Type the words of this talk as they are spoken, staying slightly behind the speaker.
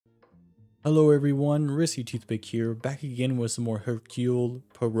Hello everyone, Risky Toothpick here, back again with some more Hercule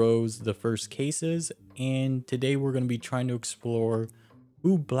Poirot's The First Cases, and today we're going to be trying to explore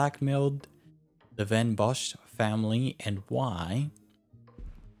who blackmailed the Van Bosch family and why.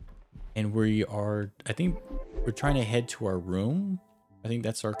 And I think we're trying to head to our room. I think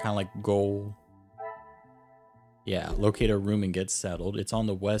that's our kind of like goal. Yeah, locate our room and get settled. It's on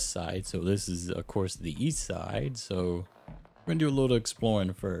the west side, so this is of course the east side, so we're going to do a little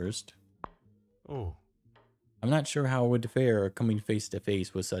exploring first. Oh, I'm not sure how it would fare coming face to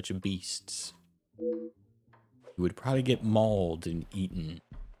face with such beasts. You would probably get mauled and eaten.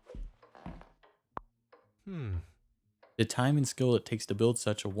 The time and skill it takes to build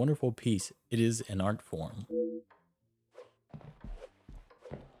such a wonderful piece, it is an art form.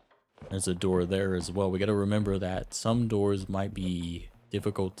 There's a door there as well. We gotta remember that some doors might be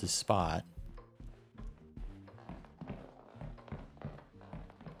difficult to spot.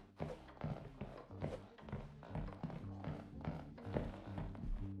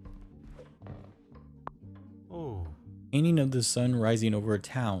 oh, Painting of the sun rising over a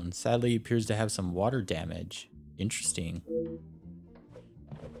town sadly appears to have some water damage. Interesting.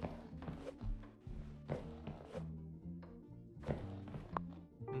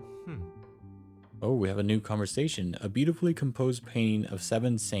 Oh, we have a new conversation. A beautifully composed painting of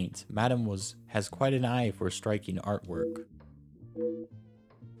 7 saints. Madam has quite an eye for striking artwork.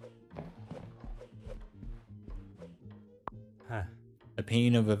 huh. A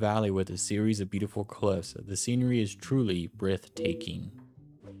painting of a valley with a series of beautiful cliffs. The scenery is truly breathtaking.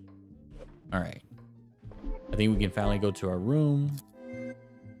 Alright. I think we can finally go to our room.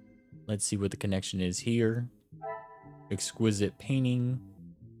 Let's see what the connection is here. Exquisite painting.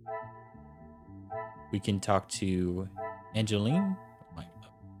 We can talk to Angeline.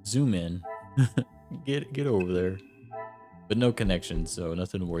 Zoom in. Get over there. But no connection, so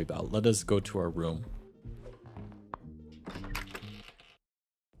nothing to worry about. Let us go to our room.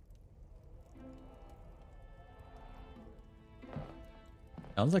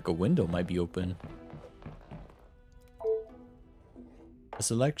 Sounds like a window might be open. A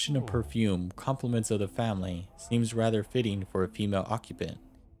selection of perfume, compliments of the family, seems rather fitting for a female occupant.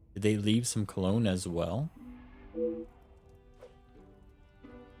 Did they leave some cologne as well?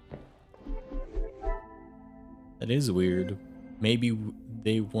 That is weird. Maybe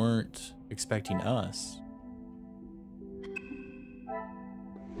they weren't expecting us.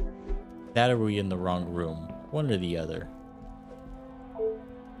 That or we in the wrong room. One or the other.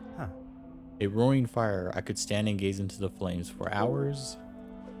 Huh. A roaring fire. I could stand and gaze into the flames for hours.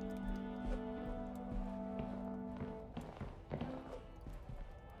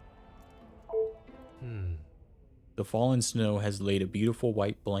 The fallen snow has laid a beautiful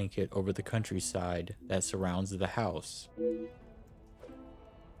white blanket over the countryside that surrounds the house.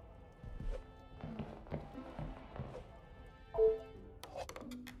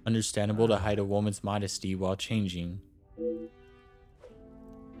 Understandable to hide a woman's modesty while changing.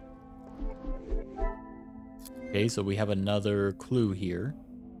 Okay, so we have another clue here.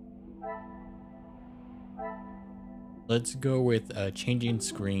 Let's go with a changing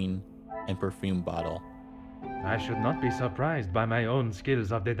screen and perfume bottle. I should not be surprised by my own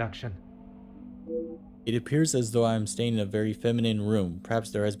skills of deduction. It appears as though I am staying in a very feminine room.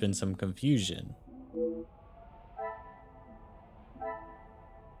 Perhaps there has been some confusion.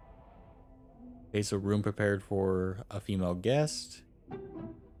 Okay, so room prepared for a female guest.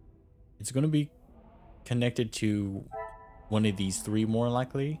 It's going to be connected to one of these three more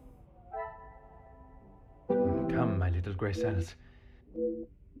likely. Come, my little gray cells.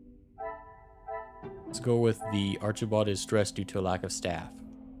 Let's go with the Archibald is stressed due to a lack of staff.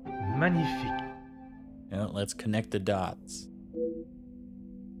 Magnifique. Now let's connect the dots.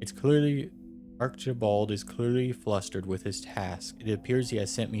 Archibald is clearly flustered with his task. It appears he has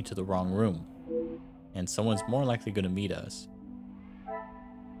sent me to the wrong room. And someone's more likely going to meet us.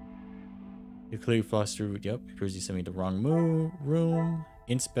 He's clearly flustered. Yep, appears he sent me to the wrong room.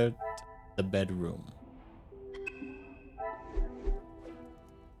 Inspect the bedroom.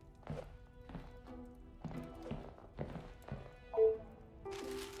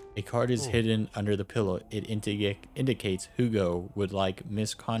 A card is hidden under the pillow. It indicates Hugo would like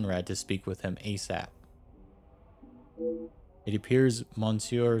Miss Conrad to speak with him ASAP. It appears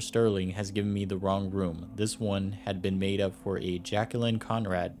Monsieur Sterling has given me the wrong room. This one had been made up for a Jacqueline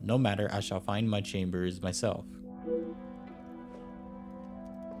Conrad. No matter, I shall find my chambers myself.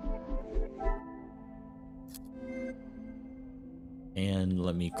 And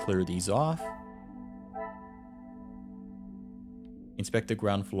let me clear these off. Inspect the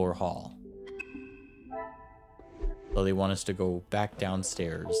ground floor hall. So they want us to go back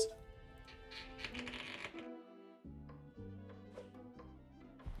downstairs.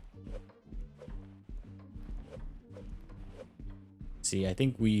 see, I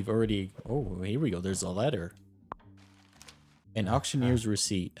think we've already... Oh, here we go. There's a letter. An auctioneer's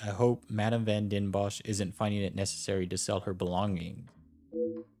receipt. I hope Madame Van den Bosch isn't finding it necessary to sell her belongings.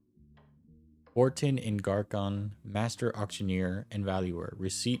 Orton and Garcon, master auctioneer and valuer.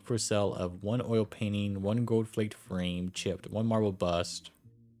 Receipt for sale of 1 oil painting, 1 gold-flaked frame, chipped, 1 marble bust,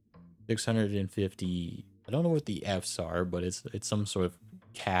 650. I don't know what the F's are, but it's some sort of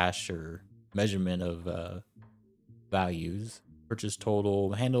cash or measurement of values. Purchase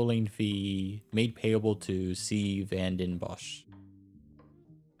total, handling fee, made payable to C. Van den Bosch.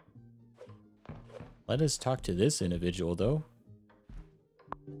 Let us talk to this individual, though.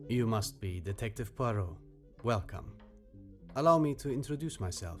 You must be Detective Poirot. Welcome. Allow me to introduce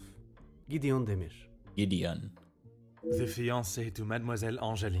myself. Gideon Demir. Gideon. The fiancé to Mademoiselle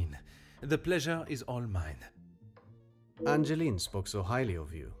Angeline. The pleasure is all mine. Angeline spoke so highly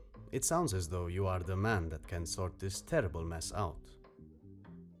of you. It sounds as though you are the man that can sort this terrible mess out.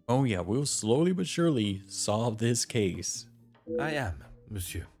 Oh yeah, we'll slowly but surely solve this case. I am,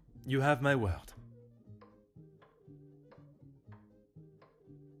 monsieur. You have my word.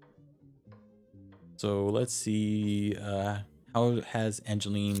 So let's see, how has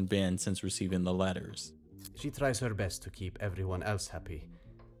Angeline been since receiving the letters? She tries her best to keep everyone else happy,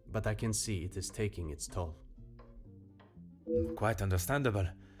 but I can see it is taking its toll. Quite understandable.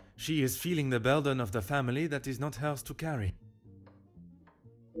 She is feeling the burden of the family that is not hers to carry.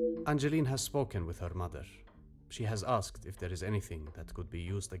 Angeline has spoken with her mother. She has asked if there is anything that could be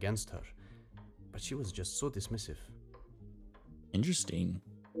used against her, but she was just so dismissive. Interesting.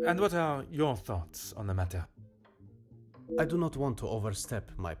 And what are your thoughts on the matter? I do not want to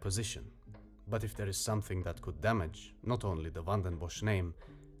overstep my position, but if there is something that could damage not only the Van den Bosch name,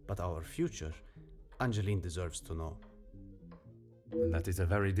 but our future, Angeline deserves to know. That is a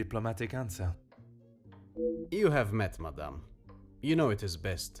very diplomatic answer. You have met Madame. You know it is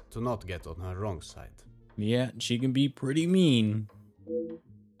best to not get on her wrong side. Yeah, she can be pretty mean.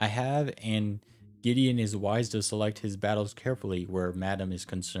 I have, and Gideon is wise to select his battles carefully where Madame is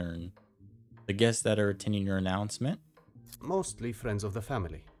concerned. The guests that are attending your announcement? Mostly friends of the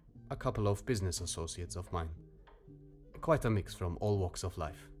family. A couple of business associates of mine. Quite a mix from all walks of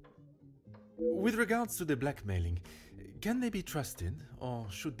life. With regards to the blackmailing, can they be trusted, or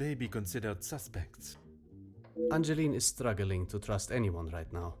should they be considered suspects? Angeline is struggling to trust anyone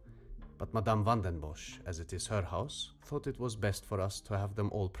right now, but Madame Van den Bosch, as it is her house, thought it was best for us to have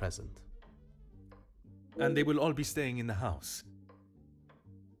them all present. And they will all be staying in the house?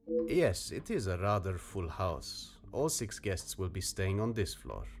 Yes, it is a rather full house. All 6 guests will be staying on this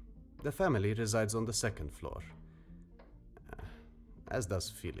floor. The family resides on the 2nd floor. As does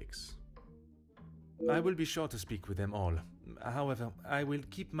Felix. I will be sure to speak with them all. However, I will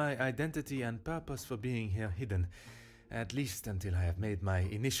keep my identity and purpose for being here hidden, at least until I have made my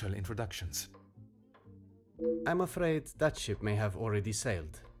initial introductions. I'm afraid that ship may have already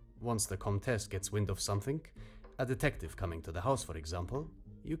sailed. Once the Comtesse gets wind of something, a detective coming to the house, for example,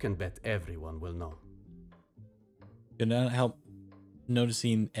 you can bet everyone will know. Could not help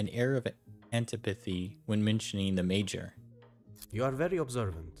noticing an air of antipathy when mentioning the Major. You are very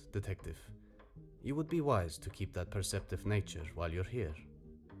observant, detective. You would be wise to keep that perceptive nature while you're here.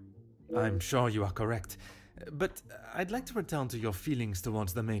 I'm sure you are correct, but I'd like to return to your feelings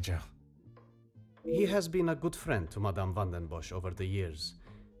towards the Major. He has been a good friend to Madame Van den Bosch over the years,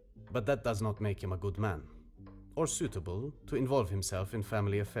 but that does not make him a good man, or suitable to involve himself in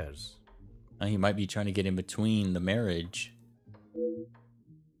family affairs. He might be trying to get in between the marriage.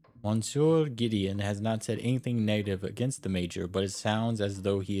 Monsieur Gideon has not said anything negative against the Major, but it sounds as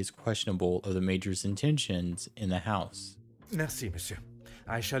though he is questionable of the Major's intentions in the house. Merci, monsieur.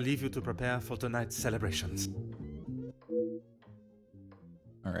 I shall leave you to prepare for tonight's celebrations.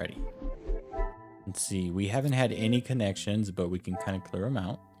 Alrighty. Let's see. We haven't had any connections, but we can kind of clear them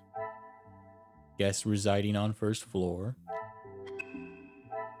out. Guests residing on 1st floor.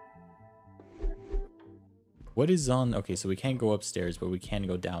 What is on... Okay, so we can't go upstairs, but we can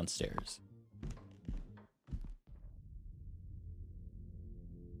go downstairs.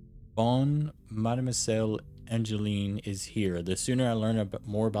 Bon, Mademoiselle Angeline is here. The sooner I learn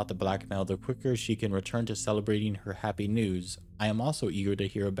more about the blackmail, the quicker she can return to celebrating her happy news. I am also eager to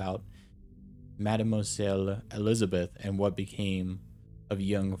hear about Mademoiselle Elizabeth and what became of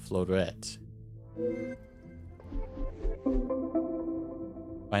young Florette.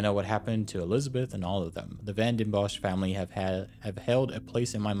 Find out what happened to Elizabeth and all of them. The Van den Bosch family have held a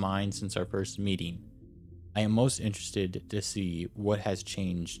place in my mind since our first meeting. I am most interested to see what has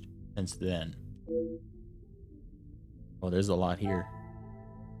changed since then. Well, there's a lot here.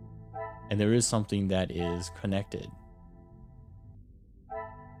 And there is something that is connected.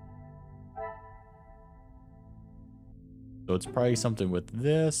 So it's probably something with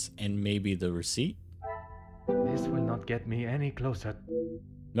this and maybe the receipt. This will not get me any closer.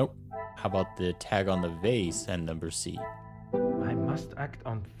 Nope. How about the tag on the vase and the receipt? I must act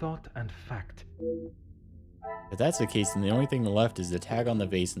on thought and fact. If that's the case, then the only thing left is the tag on the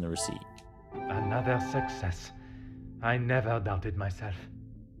vase and the receipt. Another success. I never doubted myself.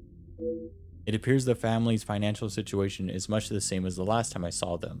 It appears the family's financial situation is much the same as the last time I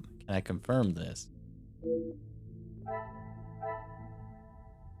saw them. Can I confirm this?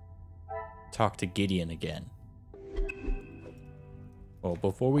 Talk to Gideon again. Well,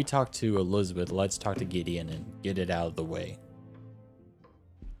 before we talk to Elizabeth, let's talk to Gideon and get it out of the way.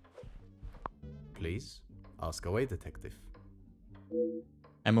 Please, ask away, detective.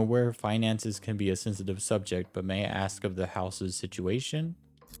 I'm aware finances can be a sensitive subject, but may I ask of the house's situation?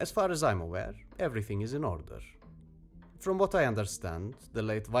 As far as I'm aware, everything is in order. From what I understand, the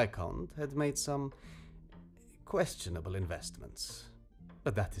late Viscount had made some questionable investments.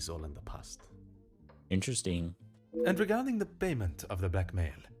 But that is all in the past. Interesting. And regarding the payment of the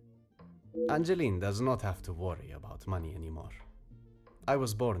blackmail? Angeline does not have to worry about money anymore. I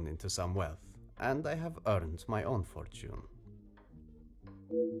was born into some wealth, and I have earned my own fortune.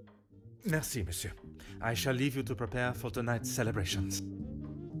 Merci, monsieur. I shall leave you to prepare for tonight's celebrations.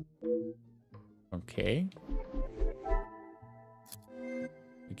 Okay.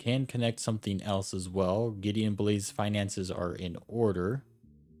 We can connect something else as well. Gideon believes finances are in order.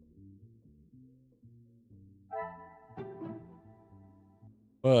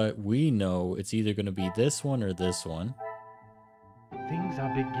 But we know it's either going to be this one or this one. Things are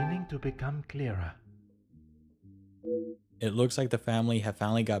beginning to become clearer. It looks like the family have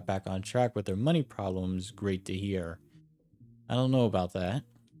finally got back on track with their money problems. Great to hear. I don't know about that.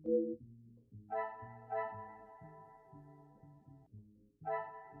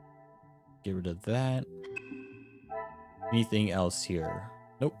 Get rid of that. Anything else here?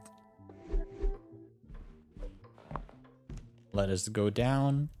 Nope. Let us go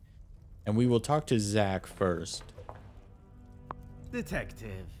down, and we will talk to Zach first.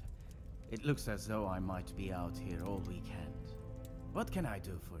 Detective, it looks as though I might be out here all weekend. What can I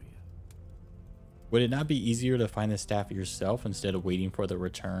do for you? Would it not be easier to find the staff yourself instead of waiting for the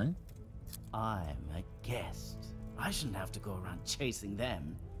return? I'm a guest. I shouldn't have to go around chasing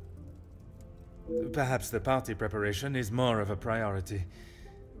them. Perhaps the party preparation is more of a priority.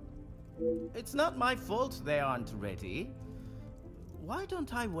 It's not my fault they aren't ready. Why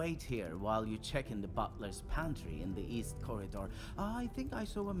don't I wait here while you check in the butler's pantry in the east corridor? I think I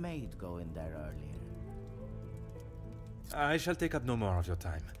saw a maid go in there earlier. I shall take up no more of your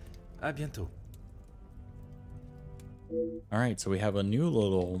time. À bientôt. Alright, so we have a new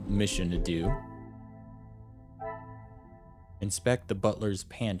little mission to do. Inspect the butler's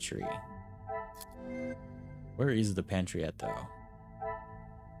pantry. Where is the pantry at, though?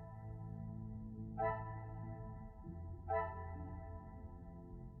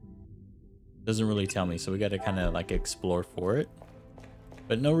 Doesn't really tell me, so we gotta kind of like explore for it.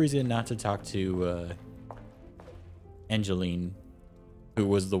 But no reason not to talk to Angeline, who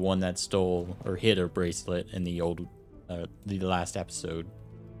was the one that stole or hid her bracelet in the last episode.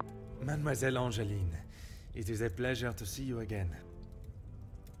 Mademoiselle Angeline, it is a pleasure to see you again.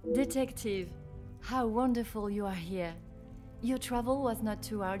 Detective, how wonderful you are here. Your travel was not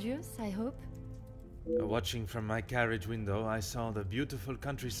too arduous, I hope? Watching from my carriage window, I saw the beautiful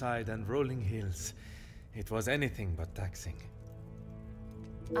countryside and rolling hills. It was anything but taxing.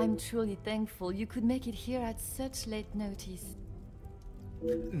 I'm truly thankful you could make it here at such late notice.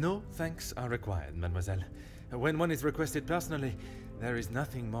 No thanks are required, mademoiselle. When one is requested personally, there is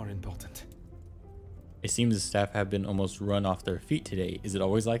nothing more important. It seems the staff have been almost run off their feet today. Is it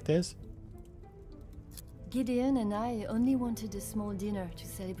always like this? Gideon and I only wanted a small dinner to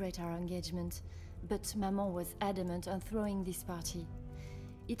celebrate our engagement, but Maman was adamant on throwing this party.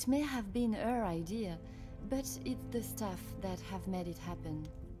 It may have been her idea, but it's the staff that have made it happen.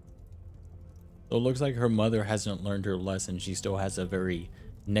 So it looks like her mother hasn't learned her lesson. She still has a very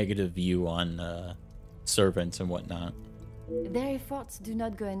negative view on servants and whatnot. Their efforts do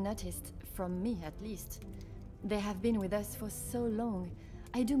not go unnoticed, from me at least. They have been with us for so long.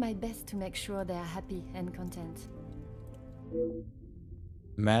 I do my best to make sure they are happy and content.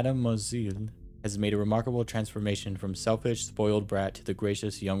 Mademoiselle has made a remarkable transformation from selfish, spoiled brat to the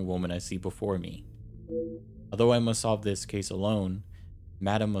gracious young woman I see before me. Although I must solve this case alone,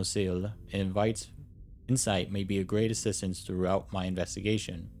 Mademoiselle insight may be a great assistance throughout my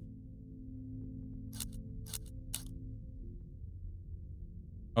investigation.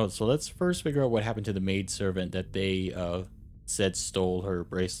 Oh, so let's first figure out what happened to the maidservant that they said stole her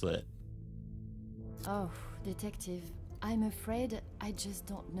bracelet. Oh, Detective, I'm afraid I just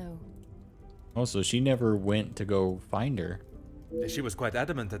don't know. Also, she never went to go find her. She was quite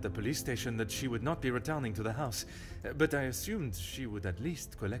adamant at the police station that she would not be returning to the house, but I assumed she would at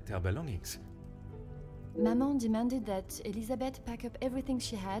least collect her belongings. Maman demanded that Elizabeth pack up everything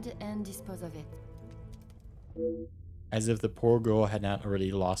she had and dispose of it. As if the poor girl had not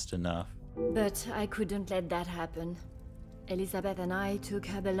already lost enough. But I couldn't let that happen. Elizabeth and I took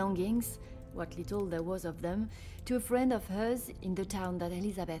her belongings, what little there was of them, to a friend of hers in the town that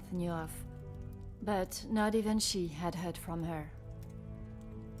Elizabeth knew of. But not even she had heard from her.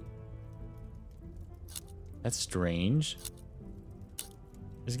 That's strange.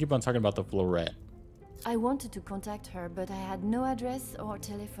 Let's keep on talking about the Florette. I wanted to contact her, but I had no address or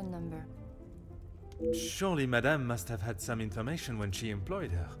telephone number. Surely Madame must have had some information when she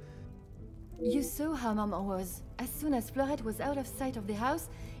employed her. You saw how Maman was. As soon as Florette was out of sight of the house,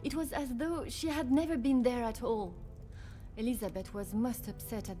 it was as though she had never been there at all. Elizabeth was most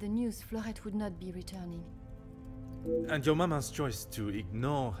upset at the news Florette would not be returning. And your mama's choice to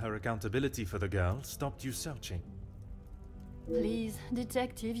ignore her accountability for the girl stopped you searching. Please,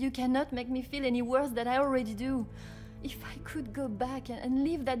 detective, you cannot make me feel any worse than I already do. If I could go back and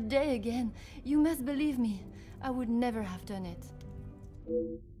live that day again, you must believe me, I would never have done it.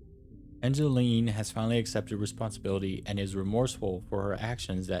 Angeline has finally accepted responsibility and is remorseful for her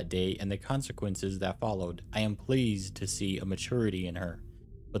actions that day and the consequences that followed. I am pleased to see a maturity in her,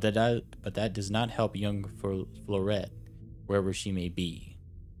 but that does not help young Florette, wherever she may be.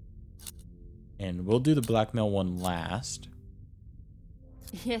 And we'll do the blackmail one last.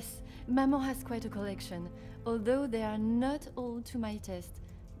 Yes, Maman has quite a collection, although they are not all to my taste.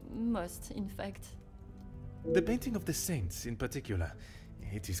 Most, in fact. The painting of the saints, in particular,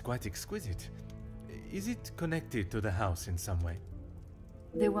 it is quite exquisite. Is it connected to the house in some way?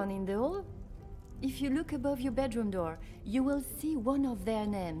 The one in the hall? If you look above your bedroom door, you will see one of their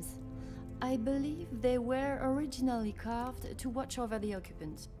names. I believe they were originally carved to watch over the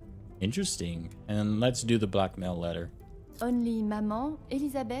occupants. Interesting. And let's do the blackmail letter. Only Maman,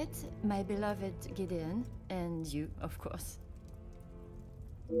 Elizabeth, my beloved Gideon, and you, of course.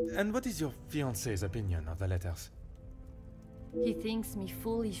 And what is your fiancé's opinion of the letters? He thinks me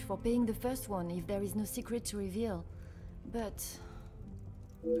foolish for paying the first one if there is no secret to reveal. But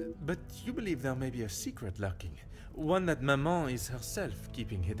you believe there may be a secret lurking, one that Maman is herself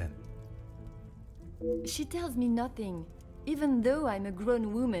keeping hidden. she tells me nothing. Even though I'm a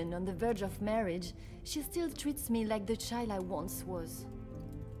grown woman on the verge of marriage, she still treats me like the child I once was.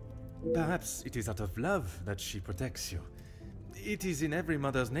 Perhaps it is out of love that she protects you. It is in every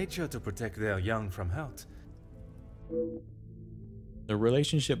mother's nature to protect their young from hurt. The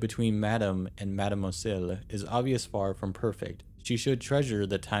relationship between Madame and Mademoiselle is obvious far from perfect. She should treasure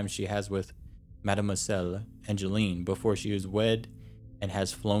the time she has with Mademoiselle Angeline before she is wed and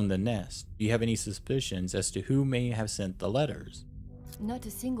has flown the nest. Do you have any suspicions as to who may have sent the letters? Not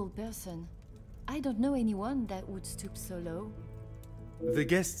a single person. I don't know anyone that would stoop so low. The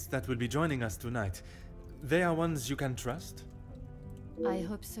guests that will be joining us tonight, they are ones you can trust? I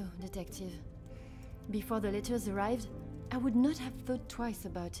hope so, Detective. Before the letters arrived, I would not have thought twice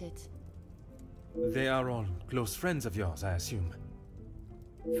about it. They are all close friends of yours, I assume.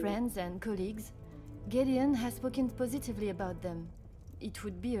 Friends and colleagues. Gideon has spoken positively about them. It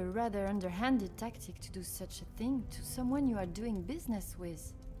would be a rather underhanded tactic to do such a thing to someone you are doing business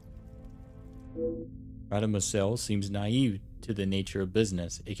with. Mademoiselle seems naive to the nature of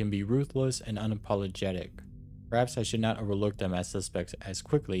business. It can be ruthless and unapologetic. Perhaps I should not overlook them as suspects as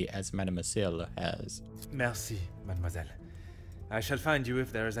quickly as Mademoiselle has. Merci, mademoiselle. I shall find you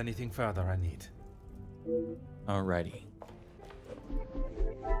if there is anything further I need. Alrighty.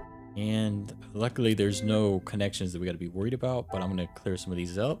 And luckily there's no connections that we gotta be worried about, but I'm gonna clear some of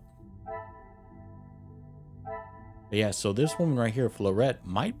these up. But yeah, so this woman right here, Florette,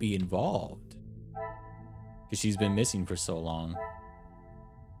 might be involved. Because she's been missing for so long.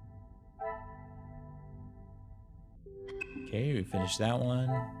 Okay, we finished that one.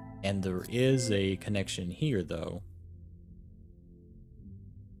 And there is a connection here, though.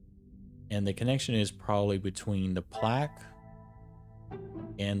 And the connection is probably between the plaque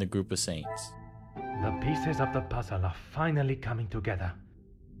and the group of saints. The pieces of the puzzle are finally coming together.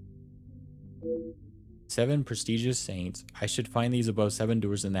 7 prestigious saints. I should find these above 7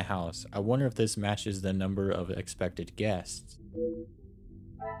 doors in the house. I wonder if this matches the number of expected guests.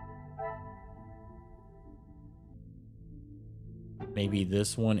 Maybe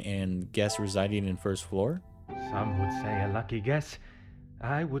this one and guests residing in first floor? Some would say a lucky guess.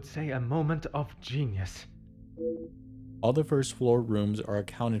 I would say a moment of genius. All the first floor rooms are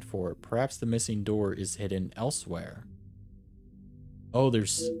accounted for. Perhaps the missing door is hidden elsewhere. Oh,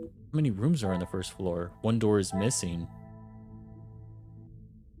 there's... How many rooms are on the first floor? One door is missing.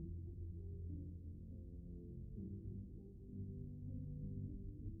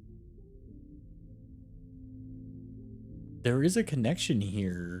 There is a connection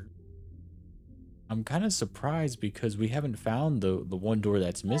here. I'm kind of surprised because we haven't found the one door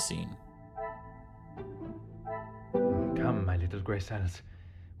that's missing. Come, my little gray cells.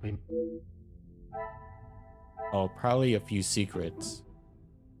 We... Oh, probably a few secrets.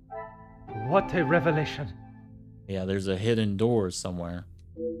 What a revelation! Yeah, there's a hidden door somewhere.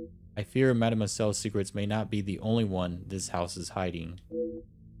 I fear Mademoiselle's secrets may not be the only one this house is hiding.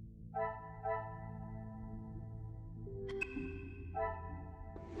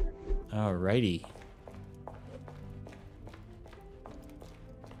 Alrighty.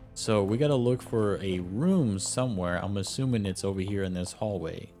 So we gotta look for a room somewhere. I'm assuming it's over here in this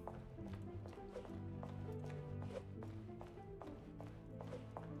hallway.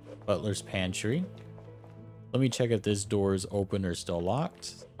 Butler's pantry. Let me check if this door is open or still locked.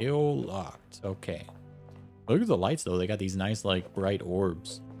 Still locked. Okay. Look at the lights though. They got these nice like bright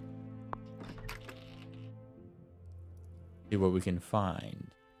orbs. See what we can find.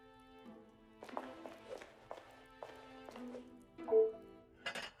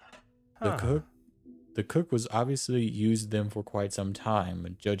 The cook was obviously used them for quite some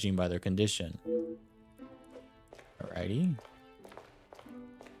time, judging by their condition. Alrighty.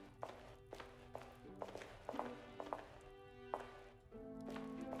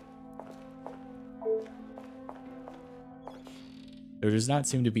 There does not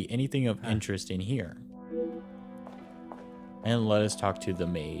seem to be anything of interest in here. And let us talk to the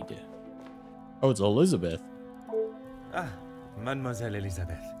maid. Oh, it's Elizabeth. Ah, Mademoiselle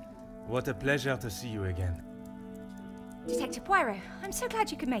Elizabeth. What a pleasure to see you again. Detective Poirot, I'm so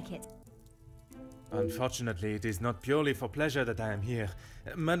glad you could make it. Unfortunately, it is not purely for pleasure that I am here.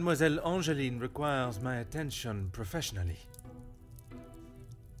 Mademoiselle Angeline requires my attention professionally.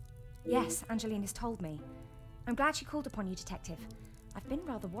 Yes, Angeline has told me. I'm glad she called upon you, Detective. I've been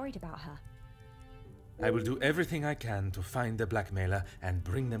rather worried about her. I will do everything I can to find the blackmailer and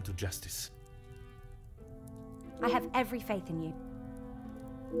bring them to justice. I have every faith in you.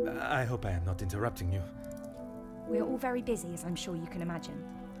 I hope I am not interrupting you. We're all very busy, as I'm sure you can imagine.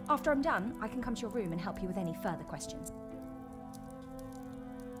 After I'm done, I can come to your room and help you with any further questions.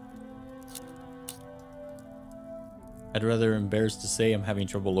 I'd rather embarrassed to say I'm having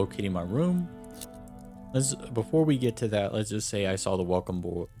trouble locating my room. Before we get to that, let's just say I saw the welcome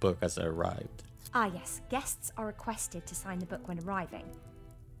book as I arrived. Ah yes, guests are requested to sign the book when arriving.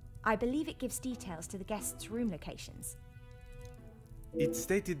 I believe it gives details to the guests' room locations. It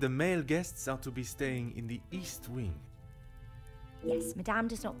stated the male guests are to be staying in the East Wing. Yes, Madame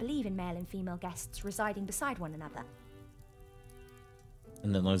does not believe in male and female guests residing beside one another.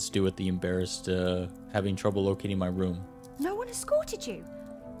 And then let's do with the embarrassed, having trouble locating my room. No one escorted you.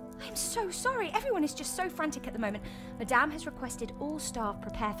 I'm so sorry. Everyone is just so frantic at the moment. Madame has requested all staff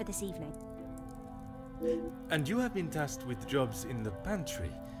prepare for this evening. And you have been tasked with jobs in the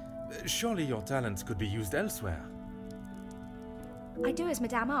pantry. Surely your talents could be used elsewhere. I do as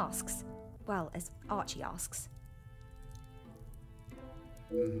Madame asks. Well, as Archie asks.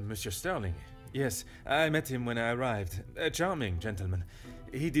 Monsieur Sterling. Yes, I met him when I arrived. A charming gentleman.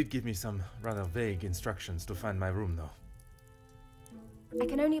 He did give me some rather vague instructions to find my room, though. I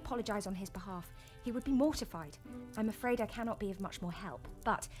can only apologise on his behalf. He would be mortified. I'm afraid I cannot be of much more help,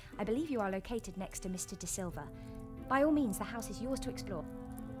 but I believe you are located next to Mr. De Silva. By all means, the house is yours to explore.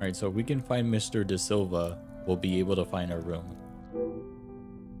 Alright, so if we can find Mr. De Silva, we'll be able to find our room.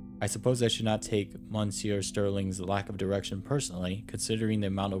 I suppose I should not take Monsieur Sterling's lack of direction personally, considering the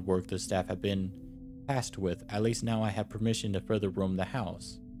amount of work the staff have been tasked with. At least now I have permission to further roam the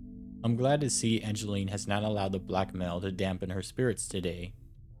house. I'm glad to see Angeline has not allowed the blackmail to dampen her spirits today.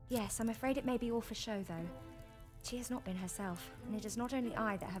 Yes, I'm afraid it may be all for show, though. She has not been herself, and it is not only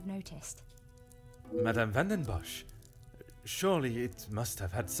I that have noticed. Madame Vandenbosch. Surely it must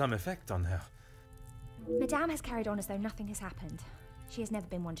have had some effect on her. Madame has carried on as though nothing has happened. She has never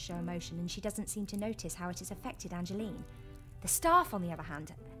been one to show emotion, and she doesn't seem to notice how it has affected Angeline. The staff, on the other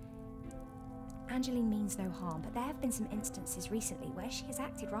hand... Angeline means no harm, but there have been some instances recently where she has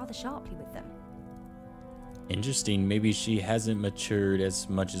acted rather sharply with them. Interesting, maybe she hasn't matured as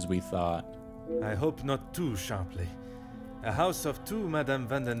much as we thought. I hope not too sharply. A house of two Madame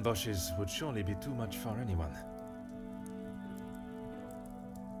Vandenbosches would surely be too much for anyone.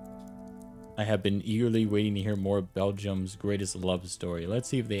 I have been eagerly waiting to hear more of Belgium's greatest love story. Let's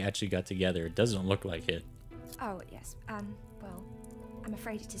see if they actually got together. It doesn't look like it. Oh, yes. Well, I'm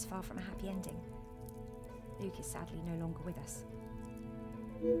afraid it is far from a happy ending. Luke is sadly no longer with us.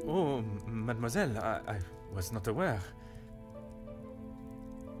 Oh, mademoiselle, I was not aware.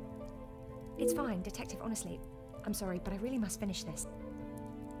 It's fine, Detective, honestly. I'm sorry, but I really must finish this.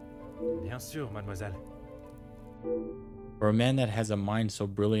 Bien sûr, mademoiselle. For a man that has a mind so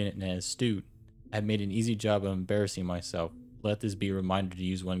brilliant and astute, I've made an easy job of embarrassing myself. Let this be a reminder to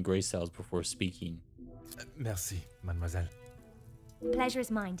use one grace cells before speaking. Merci, mademoiselle. Pleasure is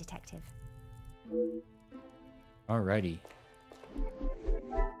mine, Detective. Alrighty.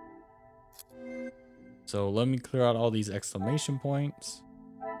 So let me clear out all these exclamation points.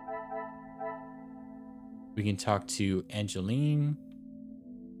 We can talk to Angeline.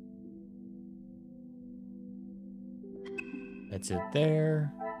 That's it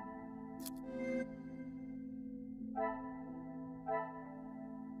there.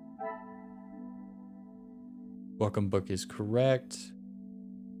 Welcome book is correct.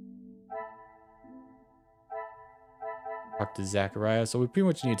 Talk to Zachariah. So we pretty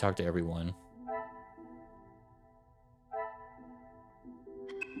much need to talk to everyone.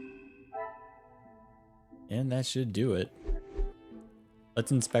 And that should do it.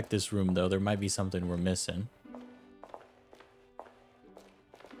 Let's inspect this room though. There might be something we're missing.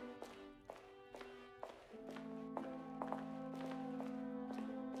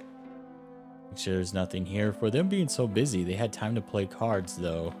 Make sure there's nothing here. For them being so busy, they had time to play cards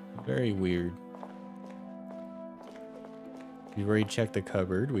though. Very weird. We've already checked the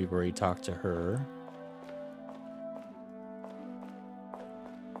cupboard. We've already talked to her.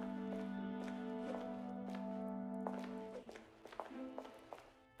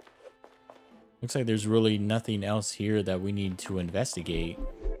 Looks like there's really nothing else here that we need to investigate.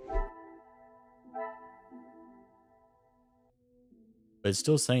 But it's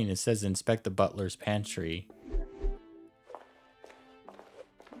still saying, it says inspect the butler's pantry.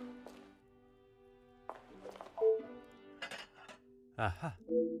 Aha.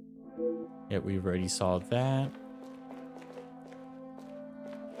 Yeah, we've already saw that.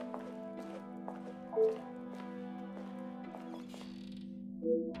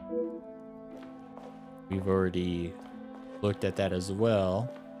 We've already looked at that as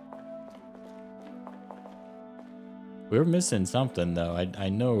well. We're missing something though. I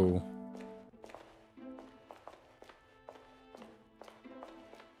know.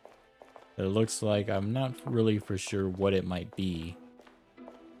 It looks like I'm not really for sure what it might be.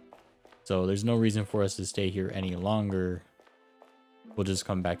 So there's no reason for us to stay here any longer. We'll just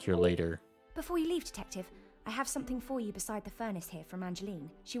come back here later. Before you leave, Detective, I have something for you beside the furnace here from Angeline.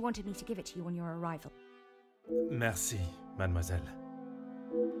 She wanted me to give it to you on your arrival. Merci, mademoiselle.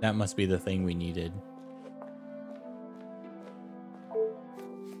 That must be the thing we needed.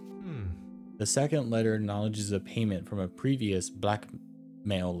 The second letter acknowledges a payment from a previous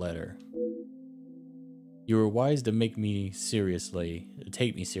blackmail letter. You were wise to take me seriously.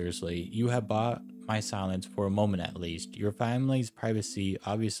 You have bought my silence for a moment at least. Your family's privacy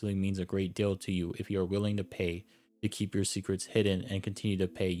obviously means a great deal to you. If you are willing to pay to keep your secrets hidden and continue to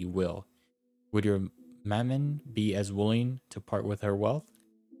pay, you will. Would your maman be as willing to part with her wealth?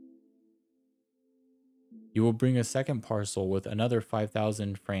 You will bring a second parcel with another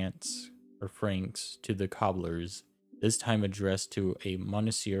 5,000 francs to the cobblers, this time addressed to a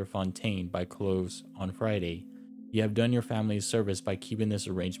Monsieur Fontaine by close on Friday. You have done your family a service by keeping this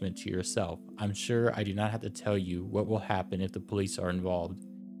arrangement to yourself. I'm sure I do not have to tell you what will happen if the police are involved,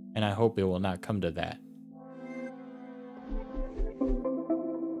 and I hope it will not come to that.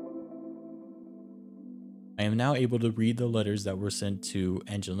 I am now able to read the letters that were sent to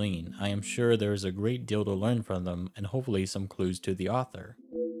Angeline. I am sure there is a great deal to learn from them, and hopefully some clues to the author.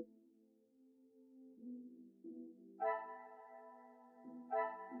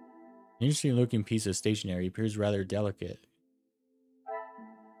 An interesting looking piece of stationery, appears rather delicate.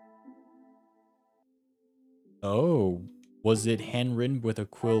 Oh, was it handwritten with a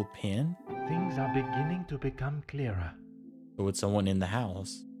quill pen? Things are beginning to become clearer. So it's someone in the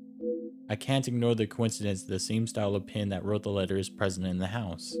house. I can't ignore the coincidence that the same style of pen that wrote the letter is present in the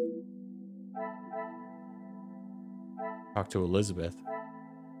house. Talk to Elizabeth.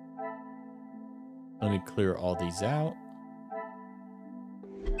 Let me clear all these out.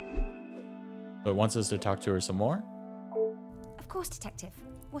 So it wants us to talk to her some more? Of course, Detective.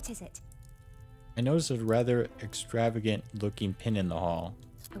 What is it? I noticed a rather extravagant looking pin in the hall.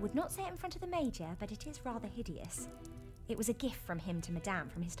 I would not say it in front of the Major, but it is rather hideous. It was a gift from him to Madame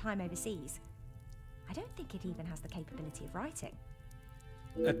from his time overseas. I don't think it even has the capability of writing.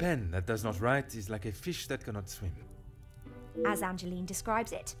 A pen that does not write is like a fish that cannot swim. As Angeline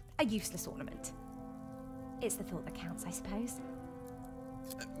describes it, a useless ornament. It's the thought that counts, I suppose.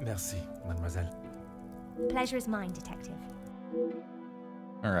 Merci, mademoiselle. Pleasure is mine, Detective.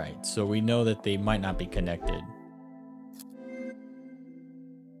 Alright, so we know that they might not be connected.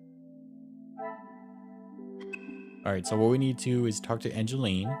 Alright, so what we need to is talk to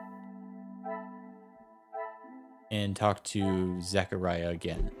Angeline. And talk to Zachariah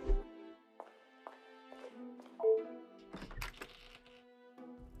again.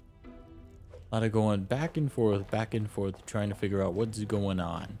 A lot of going back and forth, trying to figure out what's going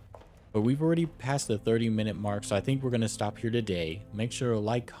on. But we've already passed the 30-minute mark, so I think we're going to stop here today. Make sure to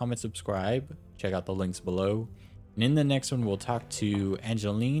like, comment, subscribe. Check out the links below. And in the next one, we'll talk to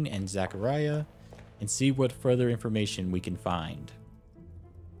Angeline and Zachariah and see what further information we can find.